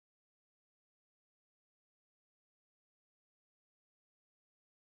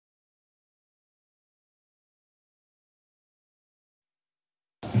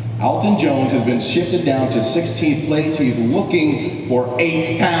Alton Jones has been shifted down to 16th place. He's looking for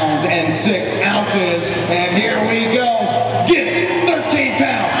 8 pounds and 6 ounces. And here we go. Get it, 13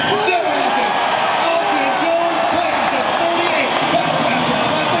 pounds, 7 ounces. Alton Jones claims the 38th Bassmaster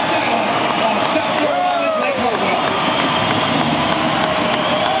Classic title on South Carolina's Lake Hartwell.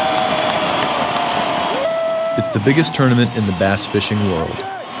 It's the biggest tournament in the bass fishing world.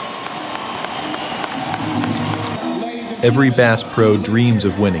 Every bass pro dreams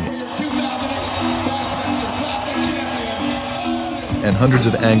of winning it. And hundreds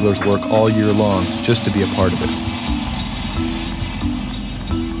of anglers work all year long just to be a part of it.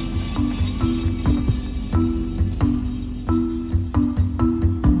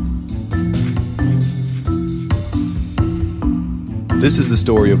 This is the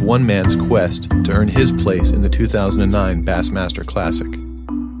story of one man's quest to earn his place in the 2009 Bassmaster Classic.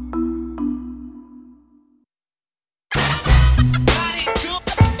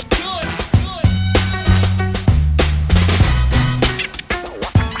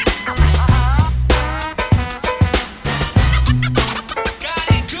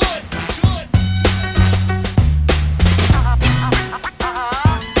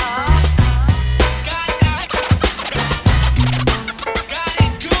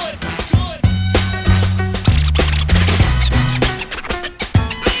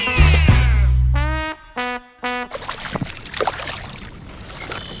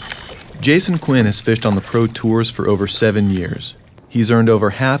 Jason Quinn has fished on the pro tours for over 7 years. He's earned over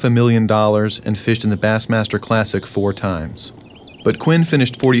 $500,000 and fished in the Bassmaster Classic 4 times. But Quinn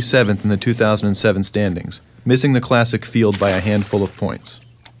finished 47th in the 2007 standings, missing the Classic field by a handful of points.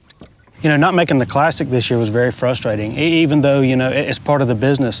 You know, not making the Classic this year was very frustrating. Even though, you know, it's part of the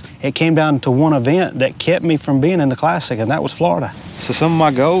business, it came down to one event that kept me from being in the Classic, and that was Florida. So some of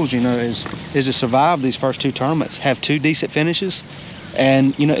my goals, you know, is to survive these first 2 tournaments, have 2 decent finishes.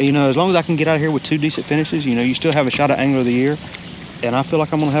 And, you know, as long as I can get out of here with 2 decent finishes, you know, you still have a shot at Angler of the Year. And I feel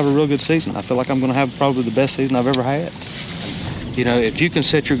like I'm going to have a real good season. I feel like I'm going to have probably the best season I've ever had. You know, if you can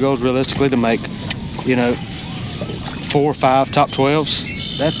set your goals realistically to make, you know, 4 or 5 top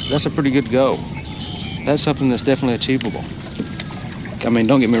 12s, that's a pretty good goal. That's something that's definitely achievable. I mean,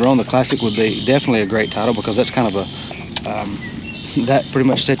 don't get me wrong, the Classic would be definitely a great title because that's kind of a, that pretty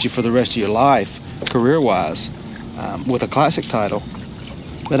much sets you for the rest of your life, career-wise, with a Classic title.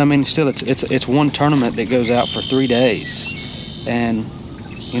 But I mean, still, it's one tournament that goes out for 3 days. And,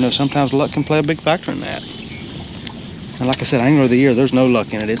 you know, sometimes luck can play a big factor in that. And like I said, Angler of the Year, there's no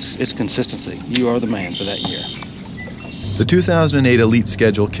luck in it. It's consistency. You are the man for that year. The 2008 Elite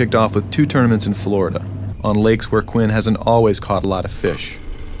schedule kicked off with 2 tournaments in Florida, on lakes where Quinn hasn't always caught a lot of fish.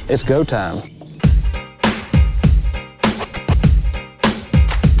 It's go time.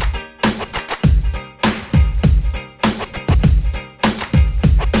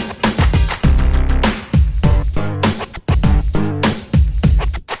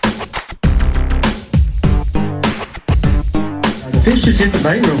 Fish just hit the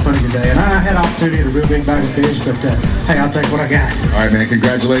bait real funny today, and I had opportunity at a real big bag of fish, but hey, I'll take what I got. All right, man,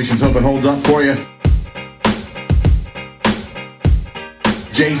 congratulations. Hope it holds up for you.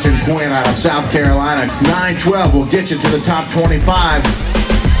 Jason Quinn out of South Carolina, 9-12 will get you to the top 25.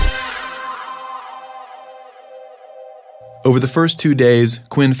 Over the first 2 days,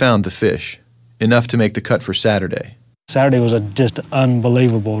 Quinn found the fish, enough to make the cut for Saturday. Saturday was just an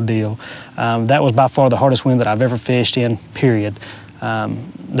unbelievable deal. That was by far the hardest wind that I've ever fished in, period.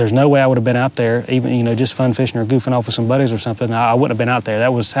 There's no way I would have been out there, even, you know, just fun fishing or goofing off with some buddies or something. I wouldn't have been out there.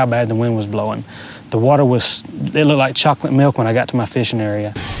 That was how bad the wind was blowing. The water was, it looked like chocolate milk when I got to my fishing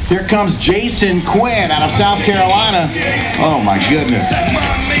area. Here comes Jason Quinn out of South Carolina. Oh my goodness.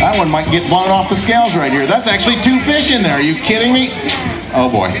 That one might get blown off the scales right here. That's actually 2 fish in there. Are you kidding me? Oh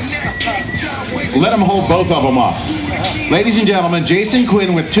boy. Let him hold both of them up. Ladies and gentlemen, Jason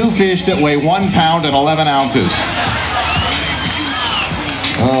Quinn with 2 fish that weigh 1 pound and 11 ounces.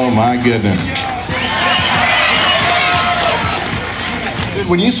 Oh my goodness.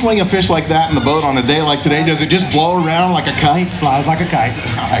 When you swing a fish like that in the boat on a day like today, does it just blow around like a kite? Flies like a kite.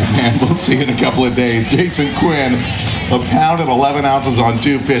 All right, man, we'll see you in a couple of days. Jason Quinn, 1 pound and 11 ounces on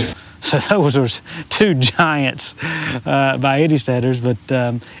 2 fish. So those were 2 giants by any standards. But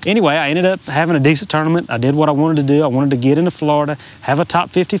anyway, I ended up having a decent tournament. I did what I wanted to do. I wanted to get into Florida, have a top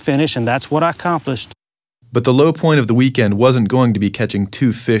 50 finish, and that's what I accomplished. But the low point of the weekend wasn't going to be catching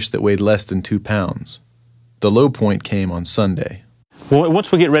 2 fish that weighed less than 2 pounds. The low point came on Sunday. Well,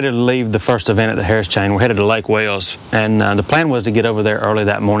 once we get ready to leave the first event at the Harris Chain, we're headed to Lake Wales. And the plan was to get over there early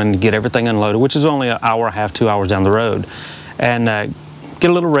that morning to get everything unloaded, which is only an hour and a half, 2 hours down the road. And get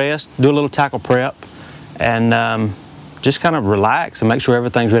a little rest, do a little tackle prep, and just kind of relax and make sure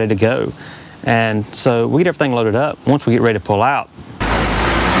everything's ready to go. And so we get everything loaded up. Once we get ready to pull out,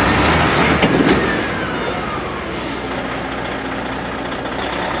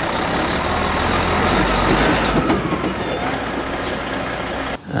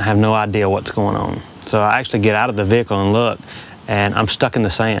 I have no idea what's going on. So I actually get out of the vehicle and look, and I'm stuck in the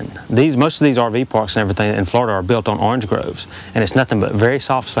sand. Most of these RV parks and everything in Florida are built on orange groves, and it's nothing but very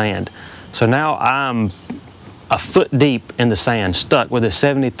soft sand. So now I'm a foot deep in the sand, stuck with a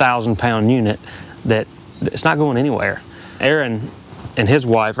 70,000-pound unit that it's not going anywhere. Aaron and his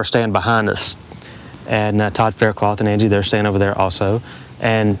wife are staying behind us, and Todd Faircloth and Angie, they're staying over there also.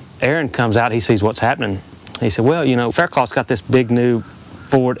 And Aaron comes out, he sees what's happening. He said, well, you know, Faircloth's got this big new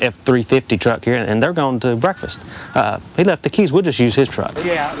Ford F-350 truck here, and they're going to breakfast. He left the keys, we'll just use his truck.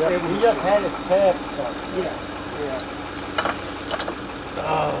 Yeah, he just had his cab stuff.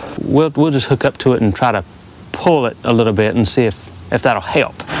 Yeah. We'll just hook up to it and try to pull it a little bit and see if that'll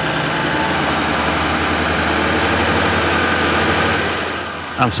help.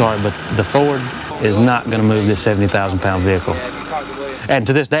 I'm sorry, but the Ford is not going to move this 70,000-pound vehicle. And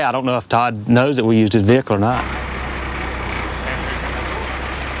to this day, I don't know if Todd knows that we used his vehicle or not.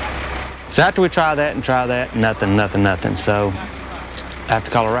 So after we try that, nothing. So I have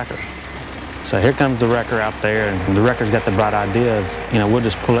to call a wrecker. So here comes the wrecker out there, and the wrecker's got the bright idea of, you know, we'll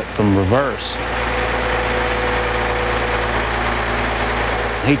just pull it from reverse.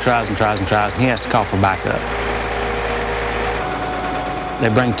 He tries and he has to call for backup. They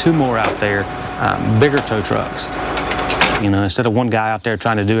bring two more out there, bigger tow trucks. You know, instead of one guy out there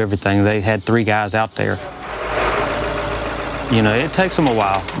trying to do everything, they had three guys out there. You know, it takes them a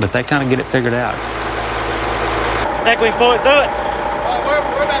while, but they kind of get it figured out. Think we can pull it through it? We're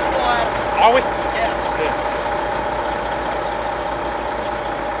about to pull out. Are we? Yeah. Good.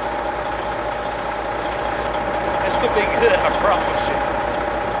 This could be good, I promise you.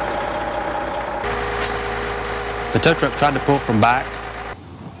 The tow truck tried to pull from back.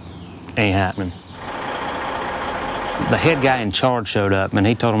 Ain't happening. The head guy in charge showed up, and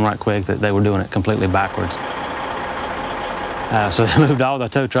he told them right quick that they were doing it completely backwards. So they moved all the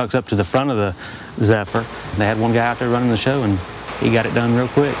tow trucks up to the front of the Zephyr. They had one guy out there running the show, and he got it done real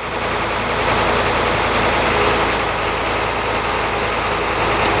quick.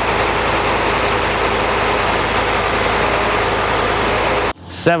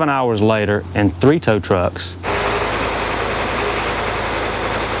 Seven hours later, and three tow trucks.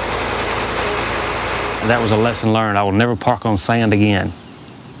 That was a lesson learned. I will never park on sand again.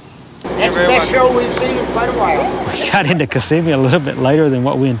 That's the best show we've seen in quite a while. We got into Kissimmee a little bit later than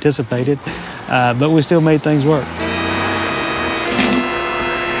what we anticipated, but we still made things work.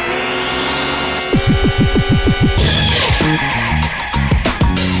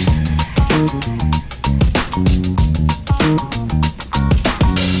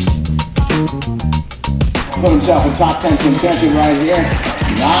 Put himself in top 10 contention right here.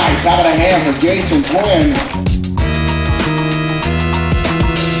 Nice, how about a hand for Jason Quinn?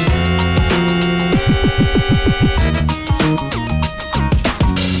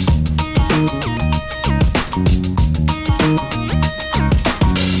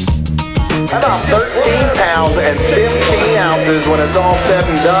 How about 13 pounds and 15 ounces when it's all said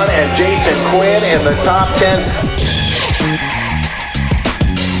and done, and Jason Quinn in the top 10.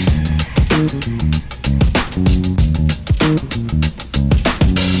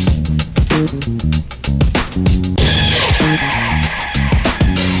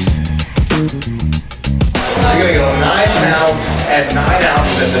 You're going to go 9 pounds and 9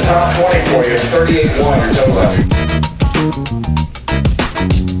 ounces at the top 20 for you. It's 38.1 your total.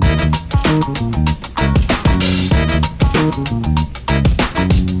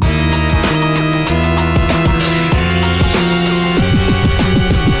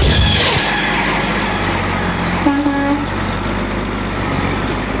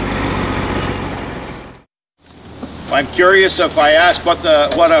 I'm curious if I ask what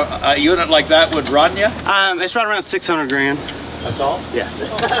a unit like that would run you? It's right around 600 grand. That's all? Yeah.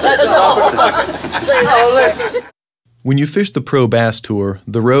 When you fish the Pro Bass Tour,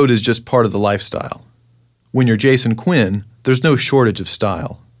 the road is just part of the lifestyle. When you're Jason Quinn, there's no shortage of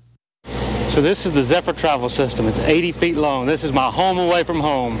style. So this is the Zephyr travel system. It's 80 feet long. This is my home away from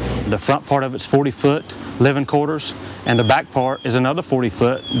home. The front part of it's 40-foot living quarters, and the back part is another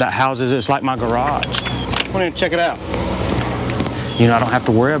 40-foot that houses, it's like my garage. Come on in and check it out. You know, I don't have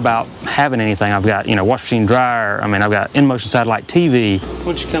to worry about having anything. I've got, you know, wash machine, dryer. I mean, I've got in-motion satellite TV.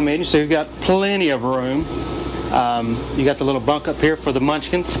 Once you come in, you see we've got plenty of room. You got the little bunk up here for the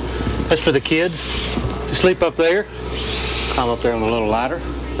munchkins. That's for the kids to sleep up there. climb up there on a little ladder.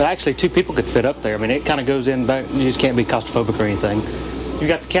 But actually 2 people could fit up there. I mean, it kind of goes in back. You just can't be claustrophobic or anything. You've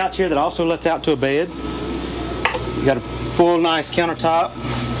got the couch here that also lets out to a bed. You got a full nice countertop.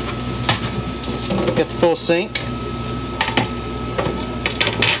 You got the full sink.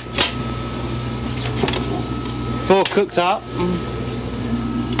 Full cooktop.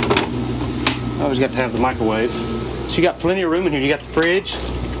 Always got to have the microwave. So you got plenty of room in here. You got the fridge,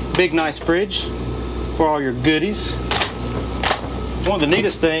 big nice fridge for all your goodies. One of the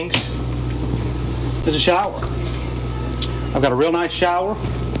neatest things is a shower. I've got a real nice shower,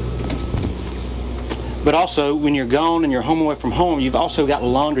 but also when you're gone and you're home away from home, you've also got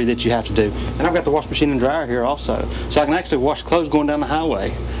laundry that you have to do. And I've got the wash machine and dryer here also. So I can actually wash clothes going down the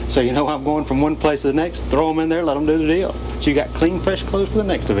highway. So you know I'm going from one place to the next, throw them in there, let them do the deal. So you got clean, fresh clothes for the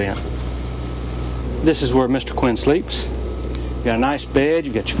next event. This is where Mr. Quinn sleeps. You got a nice bed,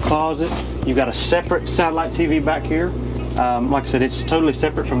 you got your closet, you got a separate satellite TV back here. Like I said, it's totally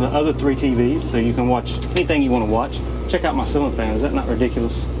separate from the other 3 TVs, so you can watch anything you want to watch. Check out my ceiling fan, is that not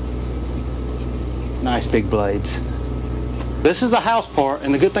ridiculous? Nice big blades. This is the house part,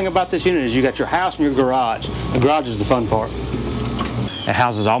 and the good thing about this unit is you got your house and your garage. The garage is the fun part. It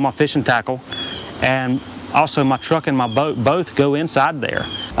houses all my fishing tackle, and also my truck and my boat both go inside there.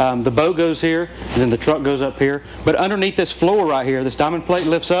 The boat goes here, and then the truck goes up here. But underneath this floor right here, this diamond plate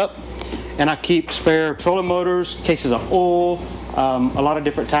lifts up, and I keep spare trolling motors, cases of oil, a lot of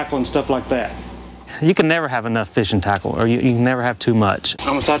different tackle and stuff like that. You can never have enough fishing tackle, or you can never have too much.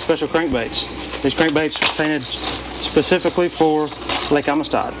 Amistad special crankbaits. These crankbaits are painted specifically for Lake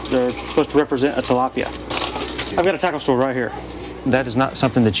Amistad. They're supposed to represent a tilapia. I've got a tackle store right here. That is not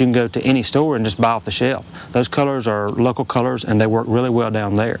something that you can go to any store and just buy off the shelf. Those colors are local colors, and they work really well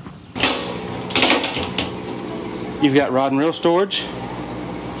down there. You've got rod and reel storage,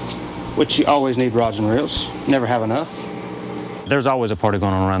 which you always need rods and reels. Never have enough. There's always a party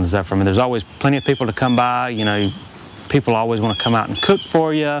going on around the Zephyr. I mean, there's always plenty of people to come by. You know, people always want to come out and cook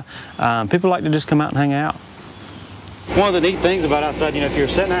for you. People like to just come out and hang out. One of the neat things about outside, you know, if you're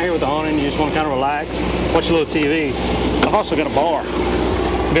sitting out here with the awning and you just want to kind of relax, watch a little TV, I've also got a bar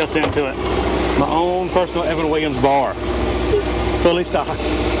built into it. My own personal Evan Williams bar, fully stocked.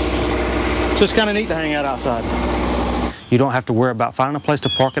 So it's kind of neat to hang out outside. You don't have to worry about finding a place to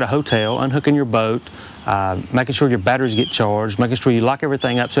park at a hotel, unhooking your boat, making sure your batteries get charged, making sure you lock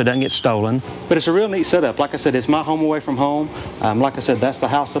everything up so it doesn't get stolen. But it's a real neat setup. Like I said, it's my home away from home. Like I said, that's the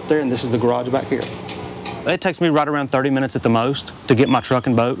house up there, and this is the garage back here. It takes me right around 30 minutes at the most to get my truck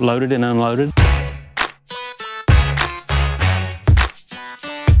and boat loaded and unloaded.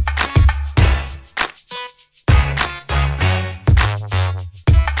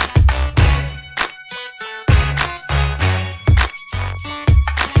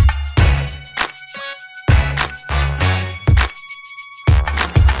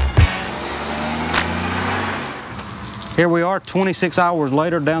 Here we are 26 hours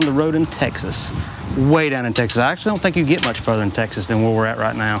later down the road in Texas. Way down in Texas. I actually don't think you get much further in Texas than where we're at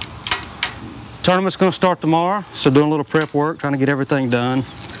right now. Tournament's going to start tomorrow, so doing a little prep work, trying to get everything done.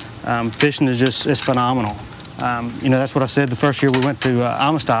 Fishing is just, it's phenomenal. You know, that's what I said the first year we went to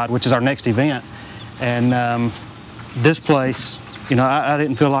Amistad, which is our next event. And this place, you know, I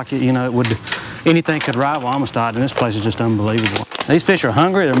didn't feel like it, you know, it would, anything could rival Amistad, and this place is just unbelievable. These fish are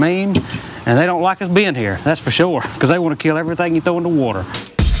hungry, they're mean, and they don't like us being here, that's for sure, because they want to kill everything you throw in the water.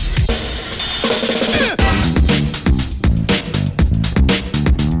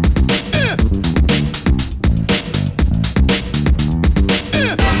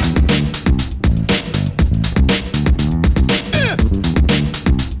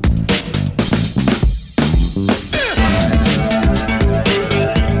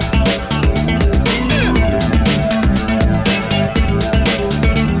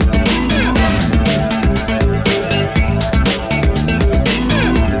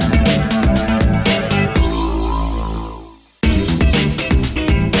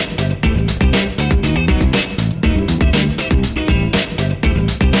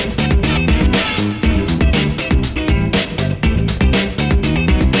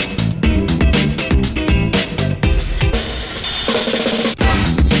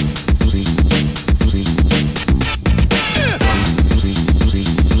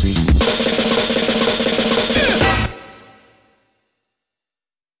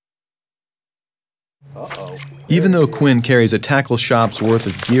 Even though Quinn carries a tackle shop's worth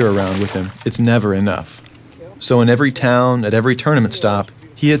of gear around with him, it's never enough. So in every town, at every tournament stop,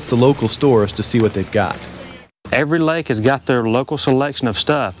 he hits the local stores to see what they've got. Every lake has got their local selection of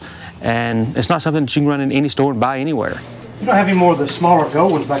stuff, and it's not something that you can run in any store and buy anywhere. You don't have any more of the smaller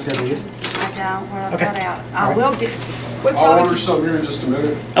gold ones back there, do you? I don't. Well, I've Okay. got out. I will get. I'll order some here in just a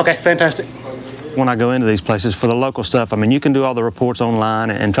minute. Okay, fantastic. When I go into these places for the local stuff, I mean, you can do all the reports online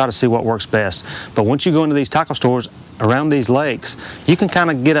and try to see what works best. But once you go into these tackle stores around these lakes, you can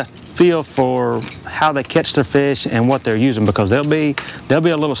kind of get a feel for how they catch their fish and what they're using, because there'll be a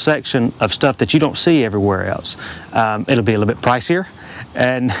little section of stuff that you don't see everywhere else. It'll be a little bit pricier,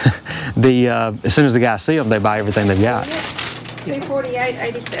 and as soon as the guys see them, they buy everything they've got.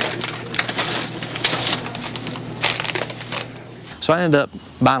 $248.87. So I ended up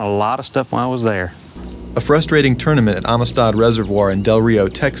buying a lot of stuff when I was there. A frustrating tournament at Amistad Reservoir in Del Rio,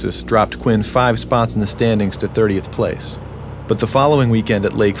 Texas, dropped Quinn 5 spots in the standings to 30th place. But the following weekend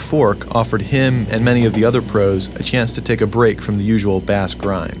at Lake Fork offered him and many of the other pros a chance to take a break from the usual bass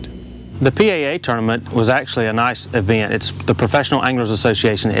grind. The PAA tournament was actually a nice event. It's the Professional Anglers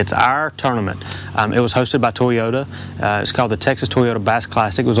Association. It's our tournament. It was hosted by Toyota. It's called the Texas Toyota Bass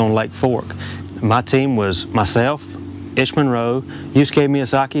Classic. It was on Lake Fork. My team was myself, Ish Monroe, Yusuke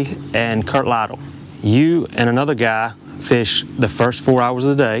Miyazaki, and Kurt Lytle. You and another guy fish the first 4 hours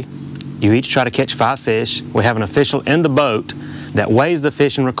of the day. You each try to catch 5 fish. We have an official in the boat that weighs the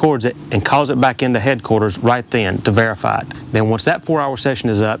fish and records it and calls it back into headquarters right then to verify it. Then once that 4-hour session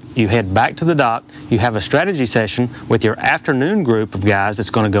is up, you head back to the dock. You have a strategy session with your afternoon group of guys that's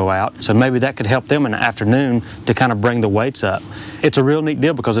going to go out. So maybe that could help them in the afternoon to kind of bring the weights up. It's a real neat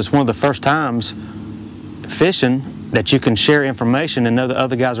deal because it's one of the first times fishing that you can share information and know that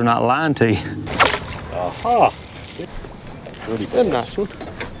other guys are not lying to you. Aha! That's a nice one.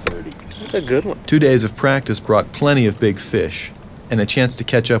 That's a good one. 2 days of practice brought plenty of big fish, and a chance to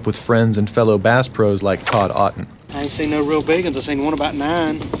catch up with friends and fellow bass pros like Todd Otten. I ain't seen no real big ones. I've seen one about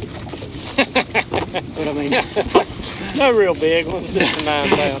 9. What I mean? No real big ones, just a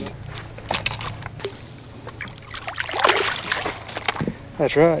 9-pounder.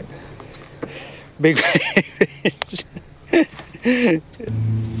 That's right. Big fish.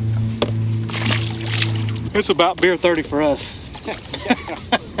 It's about beer 30 for us.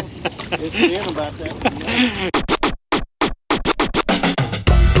 It's been about that.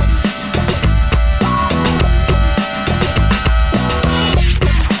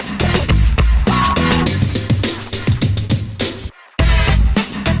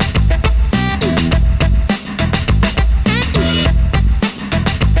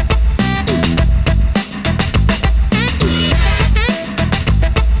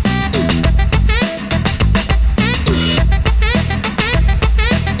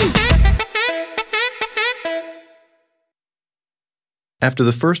 After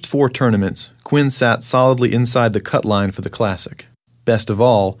the first 4 tournaments, Quinn sat solidly inside the cut line for the Classic. Best of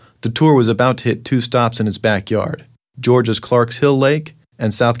all, the tour was about to hit 2 stops in his backyard, Georgia's Clarks Hill Lake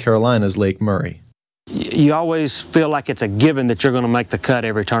and South Carolina's Lake Murray. You always feel like it's a given that you're going to make the cut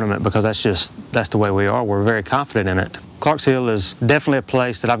every tournament because that's the way we are. We're very confident in it. Clarks Hill is definitely a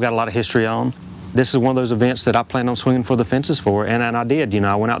place that I've got a lot of history on. This is one of those events that I planned on swinging for the fences for, and I did. You know,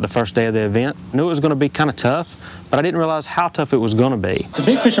 I went out the first day of the event. I knew it was going to be kind of tough, but I didn't realize how tough it was going to be. The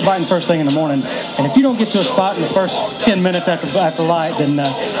big fish are biting first thing in the morning, and if you don't get to a spot in the first 10 minutes after light, then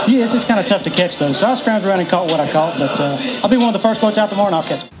it's just kind of tough to catch those. So I scrounged around and caught what I caught, but I'll be one of the first boats out tomorrow and I'll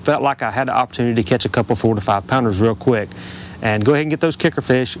catch them. Felt like I had the opportunity to catch a couple 4 to 5 pounders real quick and go ahead and get those kicker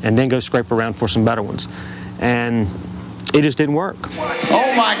fish and then go scrape around for some better ones. And it just didn't work.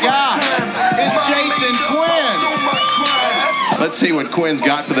 Oh my gosh, it's Jason Quinn. Let's see what Quinn's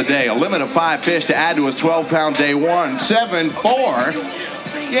got for the day. A limit of 5 fish to add to his 12-pound day one,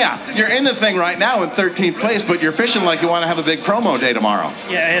 7-4. Yeah, you're in the thing right now in 13th place, but you're fishing like you want to have a big promo day tomorrow.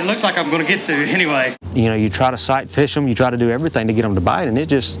 Yeah, it looks like I'm going to get to anyway. You know, you try to sight fish them, you try to do everything to get them to bite, and they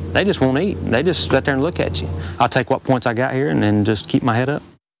just won't eat. They just sit there and look at you. I'll take what points I got here and then just keep my head up.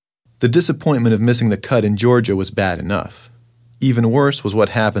 The disappointment of missing the cut in Georgia was bad enough. Even worse was what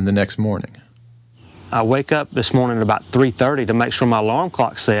happened the next morning. I wake up this morning at about 3:30 to make sure my alarm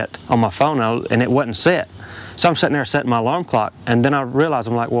clock's set on my phone, and it wasn't set. So I'm sitting there setting my alarm clock, and then I realize,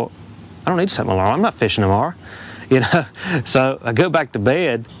 I'm like, well, I don't need to set my alarm. I'm not fishing tomorrow, you know. So I go back to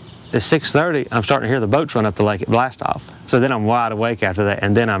bed. It's 6:30. I'm starting to hear the boats run up the lake at blast off. So then I'm wide awake after that,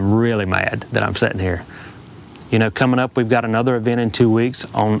 and then I'm really mad that I'm sitting here. You know, coming up, we've got another event in 2 weeks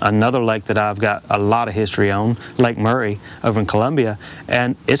on another lake that I've got a lot of history on, Lake Murray over in Columbia,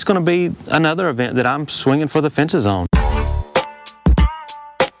 and it's going to be another event that I'm swinging for the fences on.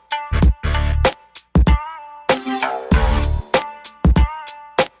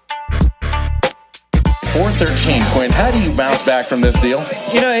 413, Quinn. How do you bounce back from this deal?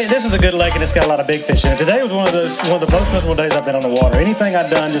 You know, this is a good lake and it's got a lot of big fish in it. Today was one of the most miserable days I've been on the water. Anything I'd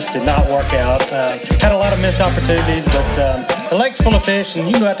done just did not work out. Had a lot of missed opportunities, but the lake's full of fish, and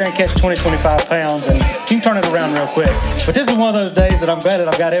you can go out there and catch 20, 25 pounds, and you can can turn it around real quick. But this is one of those days that I'm glad that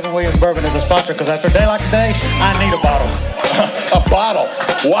I've got Evan Williams Bourbon as a sponsor, because after a day like today, I need a bottle. A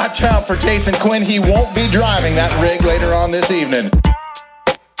bottle. Watch out for Jason Quinn. He won't be driving that rig later on this evening.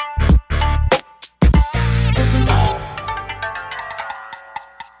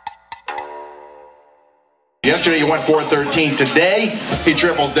 Yesterday he went 413. Today he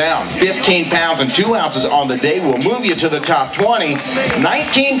triples down. 15 pounds and 2 ounces on the day will move you to the top 20.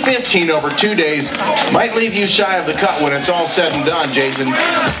 19-15 over 2 days might leave you shy of the cut when it's all said and done, Jason.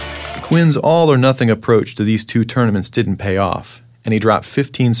 Quinn's all-or-nothing approach to these two tournaments didn't pay off, and he dropped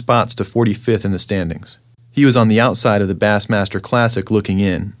 15 spots to 45th in the standings. He was on the outside of the Bassmaster Classic looking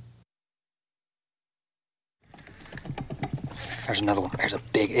in. There's another one. There's a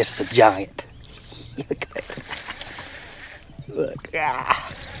big, this is a giant. Look at that. Look.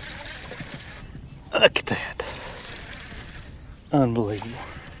 Ah. Look at that. Unbelievable.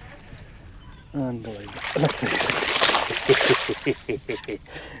 Unbelievable. Look at this.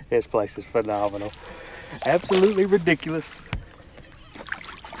 This place is phenomenal. Absolutely ridiculous.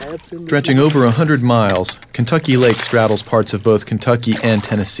 Absolutely. Stretching over 100 miles, Kentucky Lake straddles parts of both Kentucky and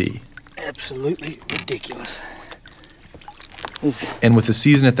Tennessee. Absolutely ridiculous. And with the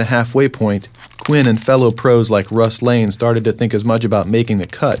season at the halfway point, Quinn and fellow pros like Russ Lane started to think as much about making the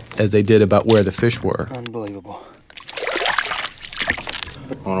cut as they did about where the fish were. Unbelievable.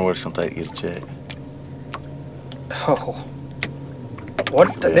 I wonder what it's going to take to get a check. Oh.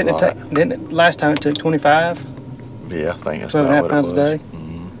 What didn't it last time it took 25? Yeah, I think that's 12.5 about pounds what it was. a day.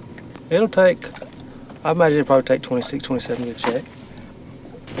 It'll take, I imagine it'll probably take 26, 27 to get a check.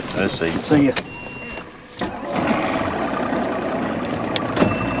 Let's see. See ya.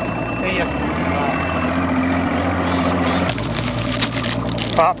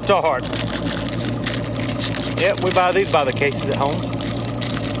 Pop hard. Yep, we buy these by the cases at home.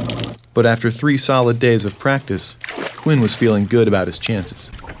 But after 3 solid days of practice, Quinn was feeling good about his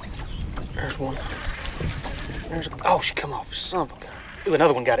chances. There's one. Oh, she come off. Son of a gun. Ooh,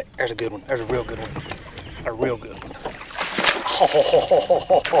 another one got it. There's a good one. There's a real good one. A real good one.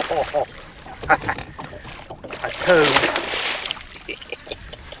 Oh, a toad.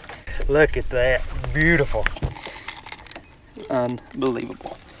 Look at that. Beautiful.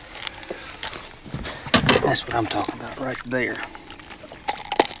 Unbelievable. That's what I'm talking about right there.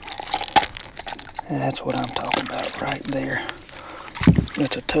 That's what I'm talking about right there.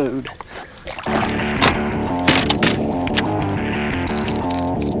 It's a toad.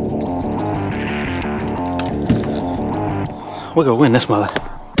 We're gonna win this mother.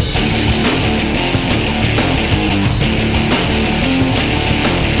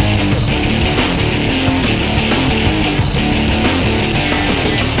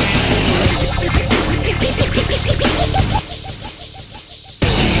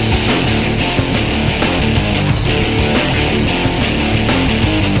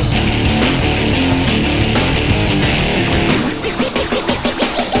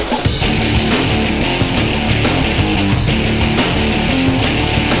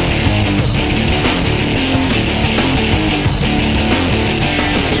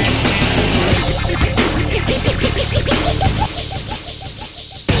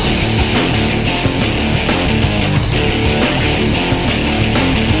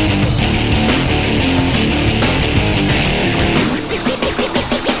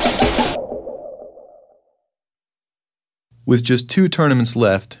 With just 2 tournaments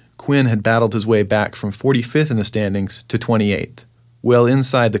left, Quinn had battled his way back from 45th in the standings to 28th, well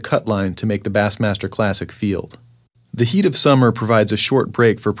inside the cut line to make the Bassmaster Classic field. The heat of summer provides a short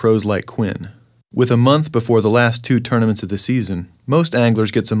break for pros like Quinn. With a month before the last 2 tournaments of the season, most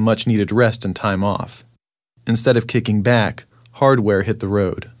anglers get some much-needed rest and time off. Instead of kicking back, hardware hit the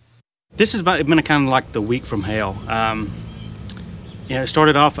road. This has been kind of like the week from hell. It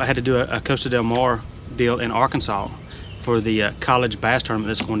started off, I had to do a Costa del Mar deal in Arkansas for the college bass tournament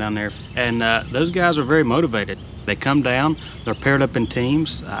that's going down there. And those guys are very motivated. They come down, they're paired up in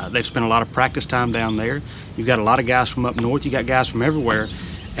teams. They've spent a lot of practice time down there. You've got a lot of guys from up north, you got guys from everywhere,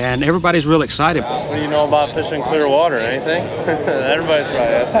 and everybody's real excited. What do you know about fishing clear water? Anything? Everybody's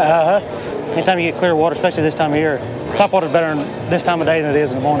probably asking. Anytime you get clear water, especially this time of year, top water's better this time of day than it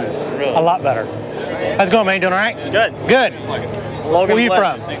is in the mornings. Really? A lot better. How's it going, man? You doing all right? Good. Good. Logan, where are you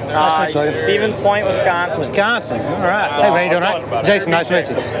Bliss. from? Stevens Point, Wisconsin. Wisconsin. All right. Hey, man, you doing all right? Jason, nice to meet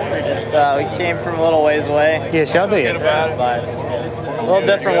you. We came from a little ways away. Yes, y'all did. But a little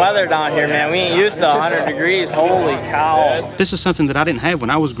different weather down here, man. We ain't used to 100 degrees. Holy cow. This is something that I didn't have when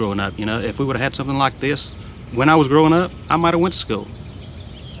I was growing up. You know, if we would have had something like this when I was growing up, I might have went to school.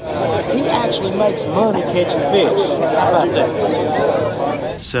 He actually makes money catching fish. How about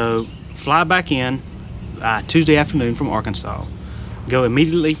that? So fly back in, Tuesday afternoon from Arkansas, go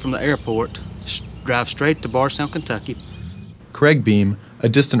immediately from the airport, drive straight to Bardstown, Kentucky. Craig Beam, a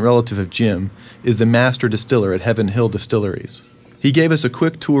distant relative of Jim, is the master distiller at Heaven Hill Distilleries. He gave us a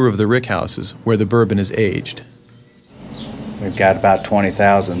quick tour of the rick houses where the bourbon is aged. We've got about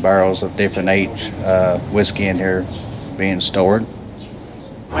 20,000 barrels of different age whiskey in here being stored.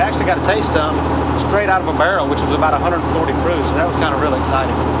 We actually got a taste of them straight out of a barrel, which was about 140 proof, so that was kind of really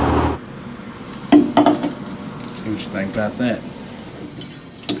exciting. See what you think about that.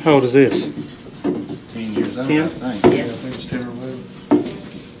 How old is this? 10 years old, 10? I think. Yeah, I think it's 10 or 11.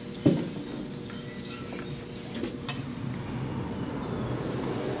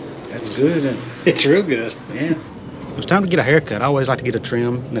 That's good, isn't it? It's real good. Yeah. It was time to get a haircut. I always like to get a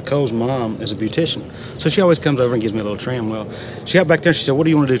trim. Nicole's mom is a beautician, so she always comes over and gives me a little trim. Well, she got back there and she said, "What do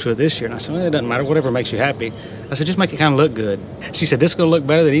you want to do to it this year?" And I said, "Well, it doesn't matter, whatever makes you happy." I said, "Just make it kind of look good." She said, "This is going to look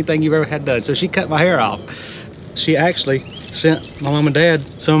better than anything you've ever had done." So she cut my hair off. She actually sent my mom and dad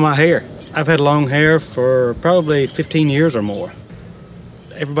some of my hair. I've had long hair for probably 15 years or more.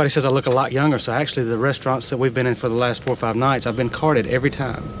 Everybody says I look a lot younger, so actually the restaurants that we've been in for the last 4 or 5 nights, I've been carded every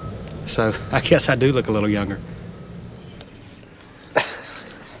time. So I guess I do look a little younger.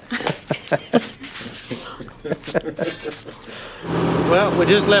 Well, we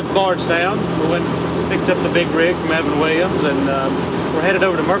just left Bardstown. We went and picked up the big rig from Evan Williams, and we're headed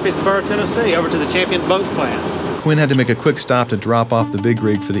over to Murfreesboro, Tennessee, over to the Champion Boats plant. Quinn had to make a quick stop to drop off the big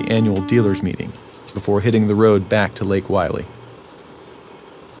rig for the annual dealers meeting before hitting the road back to Lake Wiley.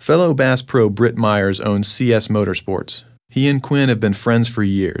 Fellow Bass Pro Britt Myers owns CS Motorsports. He and Quinn have been friends for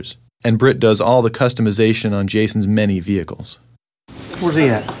years, and Britt does all the customization on Jason's many vehicles. Where's he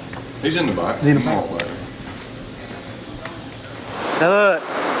at? He's in the box. He's in the box. Now look,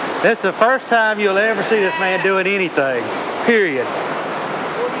 this is the first time you'll ever see this man doing anything, period.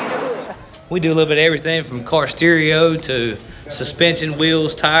 We do a little bit of everything from car stereo to suspension,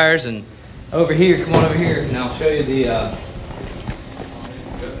 wheels, tires, and over here, come on over here, and I'll show you the,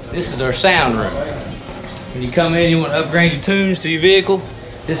 this is our sound room. When you come in, you want to upgrade your tunes to your vehicle,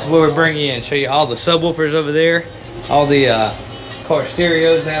 this is where we bring you in. Show you all the subwoofers over there, all the car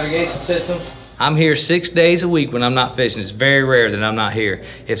stereos, navigation systems. I'm here 6 days a week when I'm not fishing. It's very rare that I'm not here.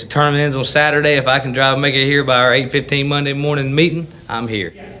 If the tournament ends on Saturday, if I can drive and make it here by our 8:15 Monday morning meeting, I'm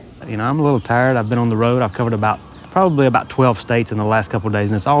here. You know, I'm a little tired. I've been on the road. I've covered probably about 12 states in the last couple of days,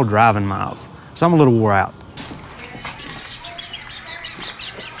 and it's all driving miles. So I'm a little wore out.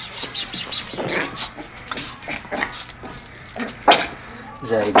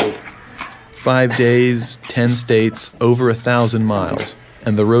 Very good. 5 days, 10 states, over 1,000 miles,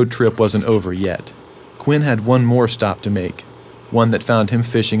 and the road trip wasn't over yet. Quinn had one more stop to make, one that found him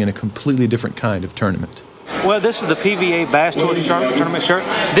fishing in a completely different kind of tournament. Well, this is the PVA Bass Tour tournament shirt.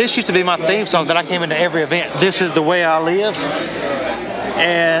 This used to be my theme song that I came into every event. This is the way I live.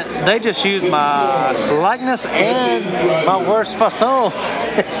 And they just used my likeness and my words façon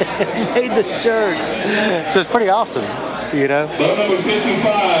made the shirt. So it's pretty awesome, you know. Number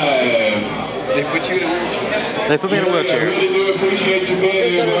 55. They put you in a wheelchair. They put me in a wheelchair. I really do appreciate you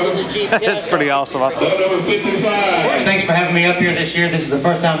being here. That's pretty awesome, I think. Number 55. Thanks for having me up here this year. This is the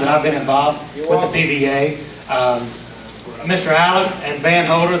first time that I've been involved with the PVA. Mr. Allen and Van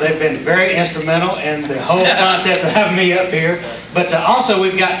Holder, they've been very instrumental in the whole concept of having me up here. But also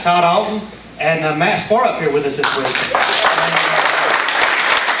we've got Todd Alton and Matt Spar up here with us this week.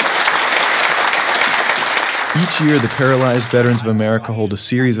 Each year, the Paralyzed Veterans of America hold a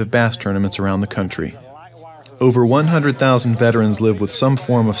series of bass tournaments around the country. Over 100,000 veterans live with some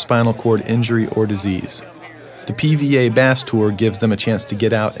form of spinal cord injury or disease. The PVA Bass Tour gives them a chance to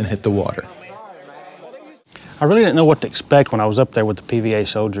get out and hit the water. I really didn't know what to expect when I was up there with the PVA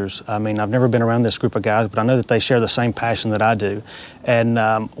soldiers. I mean, I've never been around this group of guys, but I know that they share the same passion that I do. And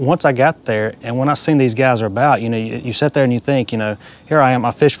once I got there, and when I seen these guys are about, you know, you sit there and you think, you know, here I am,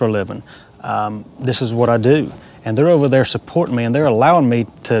 I fish for a living. This is what I do. And they're over there supporting me, and they're allowing me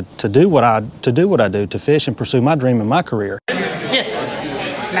to do what I do, to fish and pursue my dream in my career. Yes,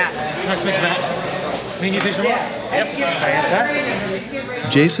 Matt. Nice to meet you, Matt. Me and you fish tomorrow? Yep. Fantastic.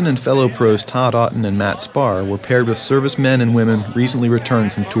 Jason and fellow pros Todd Otten and Matt Spar were paired with servicemen and women recently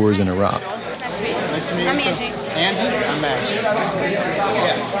returned from tours in Iraq. Nice to meet you. Nice to meet you. I'm Angie. Angie? I'm Matt.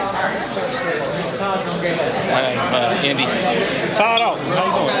 Andy. Todd Alton, how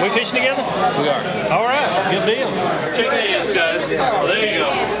you doing? We fishing together? We are. All right, good deal. Shake hands, guys. Oh, there you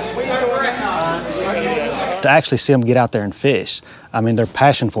go. To actually see them get out there and fish, I mean, their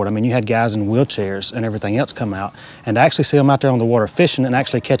passion for it. I mean, you had guys in wheelchairs and everything else come out, and to actually see them out there on the water fishing and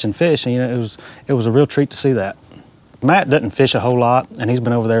actually catching fish, and, you know, it was a real treat to see that. Matt doesn't fish a whole lot, and he's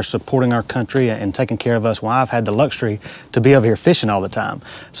been over there supporting our country and taking care of us while I've had the luxury to be over here fishing all the time.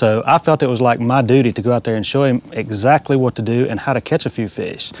 So I felt it was like my duty to go out there and show him exactly what to do and how to catch a few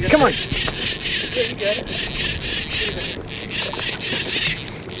fish. Come on.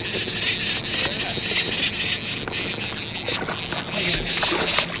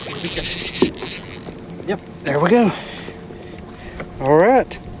 Yep, there we go. All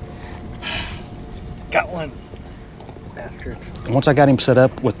right. Got one. Once I got him set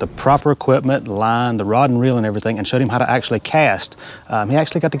up with the proper equipment, line, the rod and reel and everything, and showed him how to actually cast, he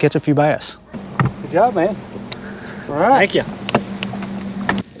actually got to catch a few bass. Good job, man. All right. Thank you.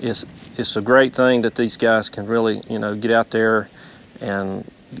 It's a great thing that these guys can really, you know, get out there and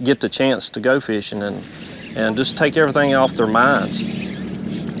get the chance to go fishing and just take everything off their minds.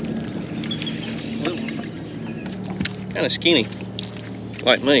 Kind of skinny,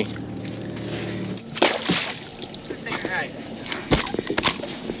 like me.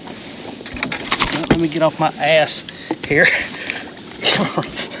 Let me get off my ass here.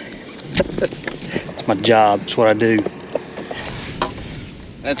 It's my job, it's what I do.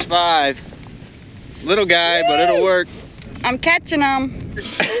 That's 5. Little guy, but it'll work. I'm catching them.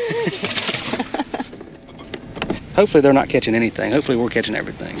 Hopefully they're not catching anything. Hopefully we're catching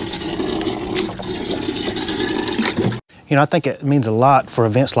everything. You know, I think it means a lot for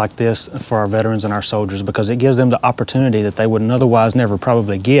events like this for our veterans and our soldiers because it gives them the opportunity that they wouldn't otherwise never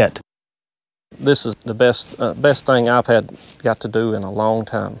probably get. This is the best thing I've got to do in a long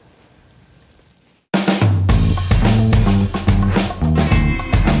time.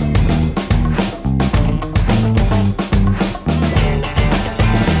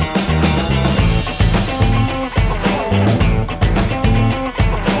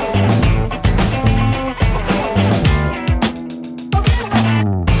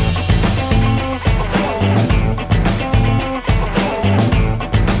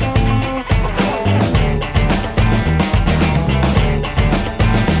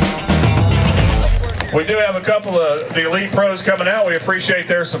 We do have a couple of the elite pros coming out. We appreciate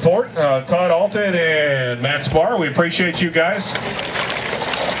their support. Todd Alton and Matt Spar, we appreciate you guys.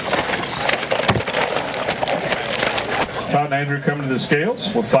 Todd and Andrew coming to the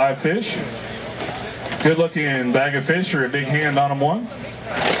scales with 5 fish. Good looking bag of fish or a big hand on them one.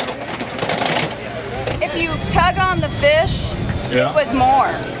 If you tug on the fish, Yeah. it was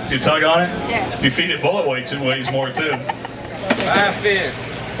more. You tug on it? Yeah. If you feed it bullet weights, it weighs more too. 5 fish.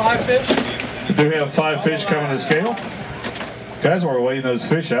 5 fish? Do we have 5 fish coming to the scale? Guys, we're weighing those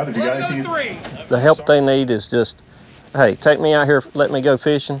fish out. If you got anything. The help they need is just, hey, take me out here, let me go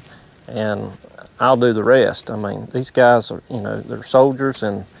fishing, and I'll do the rest. I mean, these guys are, you know, they're soldiers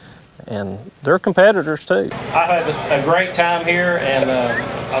and they're competitors too. I had a great time here, and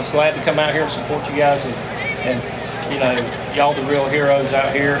I was glad to come out here and support you guys, and you know, y'all the real heroes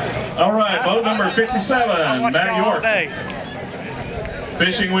out here. All right, boat number 57, Matt York.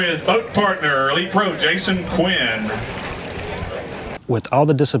 Fishing with boat partner, elite pro Jason Quinn. With all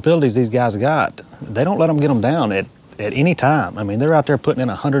the disabilities these guys got, they don't let them get them down at any time. I mean, they're out there putting in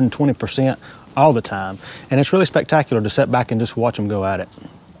 120% all the time, and it's really spectacular to sit back and just watch them go at it.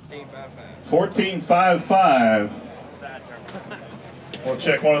 14.55. We'll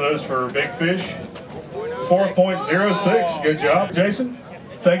check one of those for big fish. 4.06. Good job, Jason.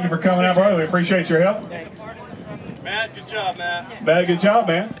 Thank you for coming out, brother. We appreciate your help. Matt, good job, Matt. Matt, good job,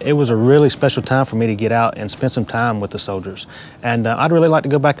 man. It was a really special time for me to get out and spend some time with the soldiers. And I'd really like to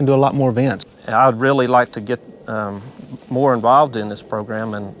go back and do a lot more events. I'd really like to get more involved in this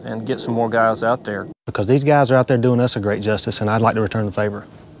program and get some more guys out there. Because these guys are out there doing us a great justice, and I'd like to return the favor.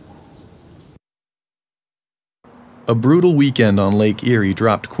 A brutal weekend on Lake Erie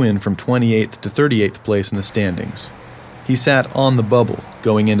dropped Quinn from 28th to 38th place in the standings. He sat on the bubble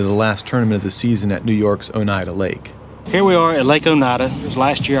going into the last tournament of the season at New York's Oneida Lake. Here we are at Lake Oneida. It was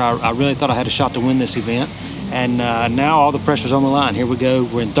last year I really thought I had a shot to win this event, and now all the pressure's on the line. Here we go.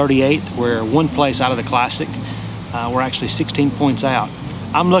 We're in 38th. We're 1 place out of the Classic. We're actually 16 points out.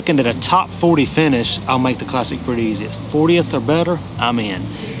 I'm looking at a top 40 finish. I'll make the Classic pretty easy. If 40th or better, I'm in.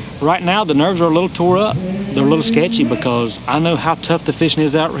 Right now, the nerves are a little tore up. They're a little sketchy because I know how tough the fishing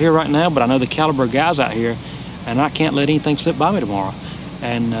is out here right now, but I know the caliber of guys out here, and I can't let anything slip by me tomorrow.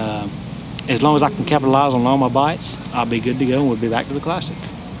 And as long as I can capitalize on all my bites, I'll be good to go, and we'll be back to the Classic.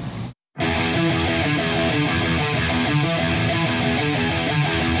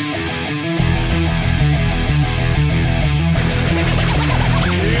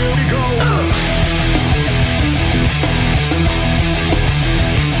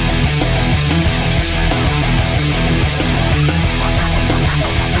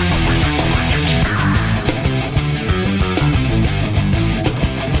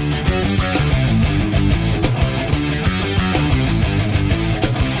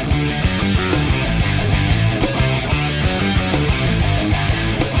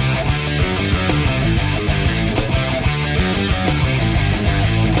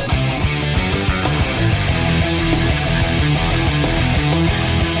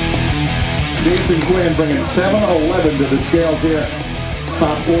 Jason Quinn bringing 7-11 to the scales here.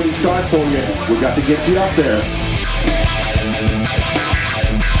 Top 40 start for you. We got to get you up there.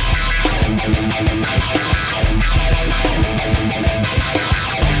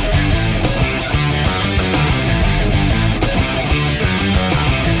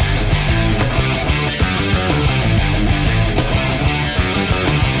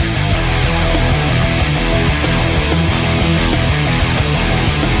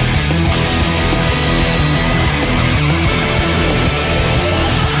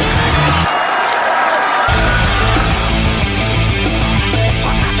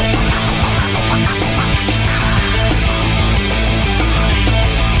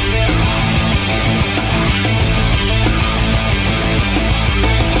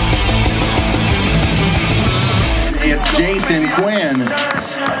 Jason Quinn.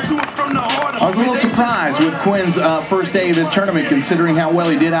 I was a little surprised with Quinn's first day of this tournament, considering how well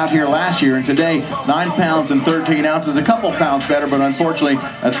he did out here last year. And today, 9 pounds and 13 ounces, a couple pounds better, but unfortunately,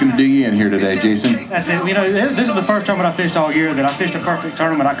 that's going to do you in here today, Jason. That's it. You know, this is the first tournament I fished all year that I fished a perfect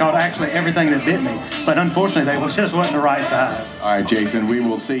tournament. I caught actually everything that bit me, but unfortunately, they just wasn't the right size. All right, Jason, we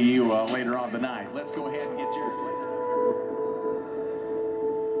will see you later on tonight. Let's go ahead and get your...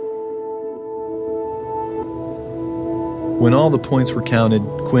 When all the points were counted,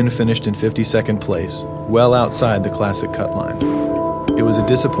 Quinn finished in 52nd place, well outside the classic cut line. It was a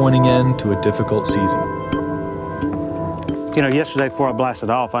disappointing end to a difficult season. You know, yesterday before I blasted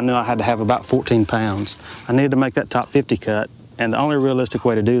off, I knew I had to have about 14 pounds. I needed to make that top 50 cut, and the only realistic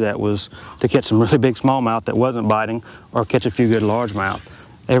way to do that was to catch some really big smallmouth that wasn't biting or catch a few good largemouth.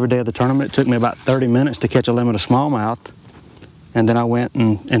 Every day of the tournament, it took me about 30 minutes to catch a limit of smallmouth. And then I went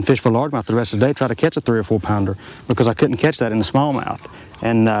and fished for largemouth the rest of the day, tried to catch a 3 or 4 pounder because I couldn't catch that in the smallmouth.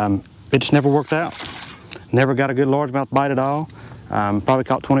 And it just never worked out. Never got a good largemouth bite at all. Probably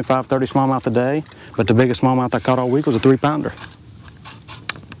caught 25, 30 smallmouth a day, but the biggest smallmouth I caught all week was a 3 pounder.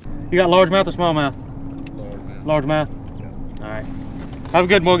 You got largemouth or smallmouth? Largemouth. Largemouth? All right. Have a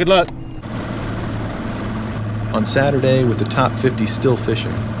good one, good luck. On Saturday, with the top 50 still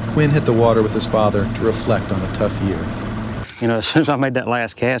fishing, Quinn hit the water with his father to reflect on a tough year. You know, as soon as I made that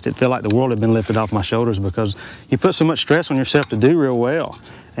last cast, it felt like the world had been lifted off my shoulders because you put so much stress on yourself to do real well,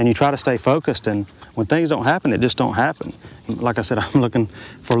 and you try to stay focused, and when things don't happen, it just don't happen. Like I said, I'm looking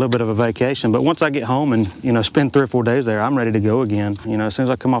for a little bit of a vacation, but once I get home and, you know, spend 3 or 4 days there, I'm ready to go again. You know, as soon as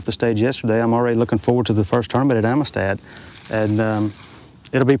I come off the stage yesterday, I'm already looking forward to the first tournament at Amistad, and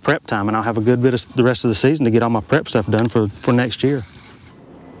it'll be prep time, and I'll have a good bit of the rest of the season to get all my prep stuff done for next year.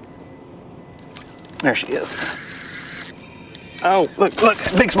 There she is. Oh, look,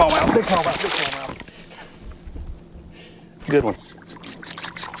 big smallmouth, big smallmouth, big smallmouth. Good one.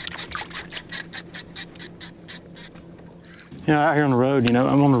 You know, out here on the road, you know,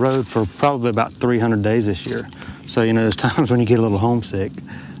 I'm on the road for probably about 300 days this year. So, you know, there's times when you get a little homesick.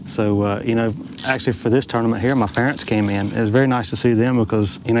 So, you know, actually for this tournament here, my parents came in. It was very nice to see them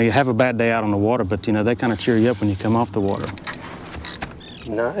because, you know, you have a bad day out on the water, but, you know, they kind of cheer you up when you come off the water.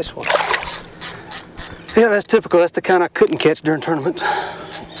 Nice one. Yeah, that's typical. That's the kind I couldn't catch during tournaments.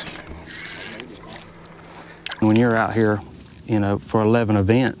 When you're out here, you know, for 11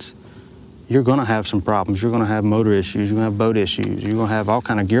 events, you're going to have some problems. You're going to have motor issues. You're going to have boat issues. You're going to have all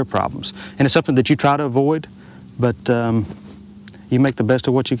kind of gear problems. And it's something that you try to avoid, but you make the best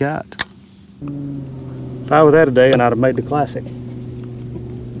of what you got. If I were there today, and I'd have made the classic.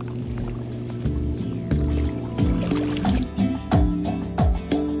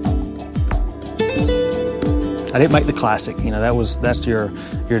 I didn't make the classic. You know, that's your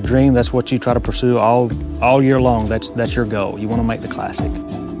dream. That's what you try to pursue all year long. That's your goal. You want to make the classic.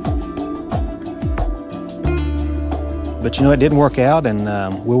 But you know, it didn't work out, and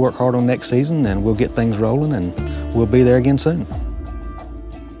we'll work hard on next season, and we'll get things rolling, and we'll be there again soon.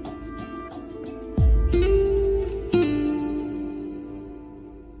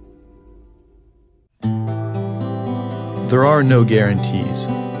 There are no guarantees.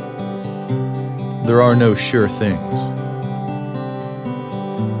 There are no sure things.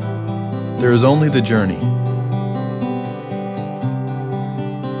 There is only the journey.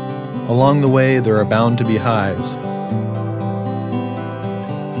 Along the way, there are bound to be highs,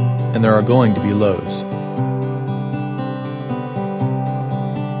 and there are going to be lows.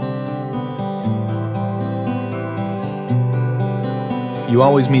 You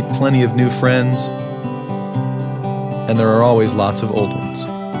always meet plenty of new friends, and there are always lots of old ones.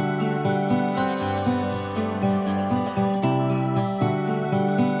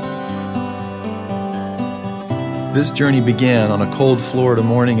 This journey began on a cold Florida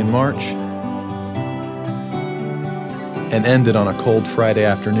morning in March and ended on a cold Friday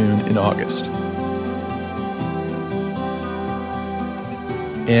afternoon in August.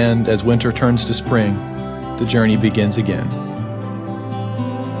 And as winter turns to spring, the journey begins again.